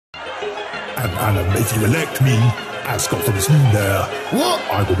And Alan, if you elect me as Gotham's new mayor, What?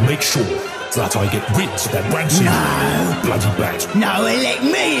 I will make sure that I get rid of that rancid bloody bat. No, elect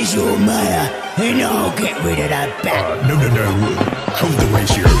me as your mayor, and I'll get rid of that bat. No. Hold the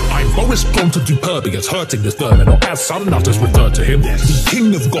ratio. I'm Boris Bronson Superbius hurting this vermin, or as some nutters refer to him, the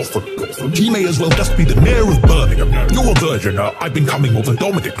King of Gotham. He may as well just be the Mayor of Birmingham. You're a virgin. I've been coming more than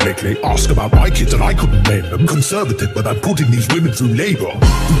Dominic lately. Ask about my kids and I couldn't name them. Conservative, but I'm putting these women through labour.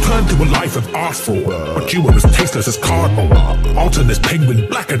 You turned to a life of art fraud, but you were as tasteless as cardboard. I'll turn this penguin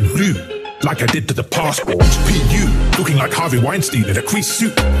black and blue, like I did to the passports. PU, looking like Harvey Weinstein in a creased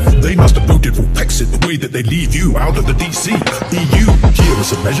suit. They must have voted for Brexit the way that they leave you out of the DC. EU, here are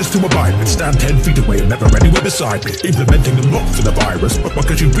some measures to abide with. Stand 10 feet away and never anywhere beside me. Implementing them not for the virus, but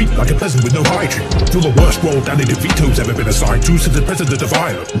because you breathe like a peasant with no hygiene. You're the worst role Danny DeVito's ever been assigned to since the President of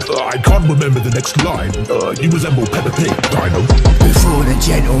Ireland. I can't remember the next line. You resemble Peppa Pig, Dino. Before the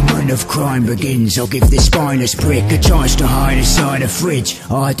gentleman of crime begins, I'll give this spineless prick a chance to hide inside a fridge.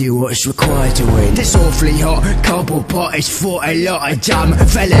 I do what's required to win. This awfully hot cardboard pot is for a lot of dumb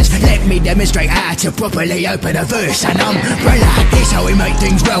fellas. Let me demonstrate how to properly open a verse. An umbrella, here's how we make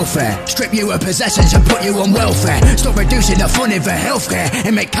things welfare. Strip you of possessions and put you on welfare. Stop reducing the funding for healthcare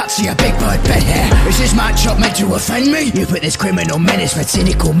and make cuts to your big bird bed hair. Is this matchup meant to offend me? You put this criminal menace for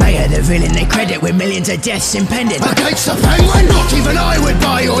cynical mayor, the villain they credit with millions of deaths impending. Against the penguin? Not even I would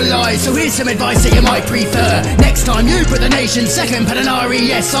buy your lies, so here's some advice that you might prefer. Next time you put the nation second, put an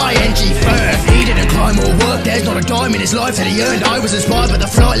R-E-S-I-N-G first. He didn't climb or work, there's not a dime in his life that he earned. I was inspired by the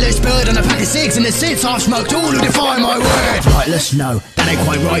flightless bird and a pack of cigs, and the since I've smoked all who defy my word. Flightless? No, that ain't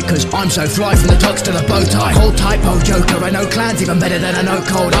quite right, cause I'm so fly from the tux to the bow tie. Hold tight, po joker, I know clans even better than I know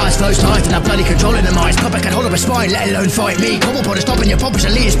cold eyes. Flows tight and a bloody control in the minds. Pop back and hold up a spine, let alone fight me. Cobble pot is stopping your poppers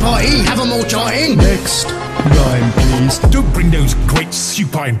and Leah's party. Have them all chatting. Next line, please. Don't bring those great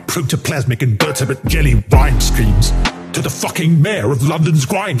supine protoplasmic invertebrate jelly rhyme streams to the fucking mayor of London's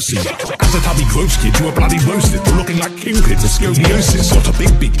grime scene. As a tubby gross kid, you were bloody roasted. You're looking like Kingpin with scoliosis. Got a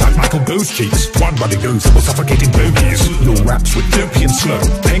big beak like Michael Ghost cheeks. One runny nose that was suffocating bogies. Your raps were dopey and slow.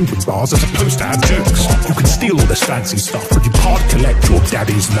 Penguin bars are supposed to have jokes. You can steal all this fancy stuff, but you can't collect your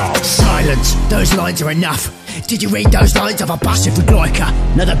daddy's love. Silence. Those lines are enough. Did you read those lines? I've a bust if we'd like her.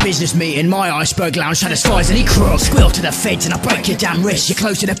 Another business meeting, my iceberg lounge satisfies any crook. Squeal to the feds and I break your damn wrist. You're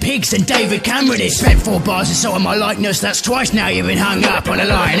closer to pigs than David Cameron is. Spent 4 bars and so on my likeness. That's twice now you've been hung up on a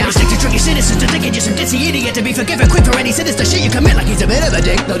line. Now stick to tricky citizens to thinking you're some ditzy idiot to be forgiven quick for any sinister shit you commit. Like he's a bit of a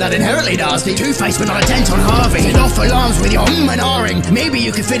dick, though not inherently nasty. Two-faced but not a dent on Harvey. Get off alarms with your and ahhing. Maybe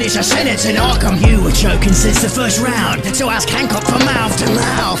you could finish a sentence in Arkham. You were choking since the first round, so ask Hancock from mouth to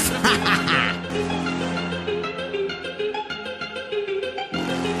mouth.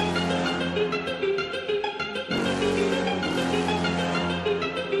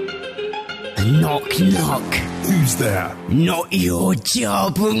 Knock, knock. Who's there? Not your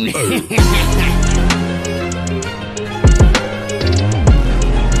job. Oh.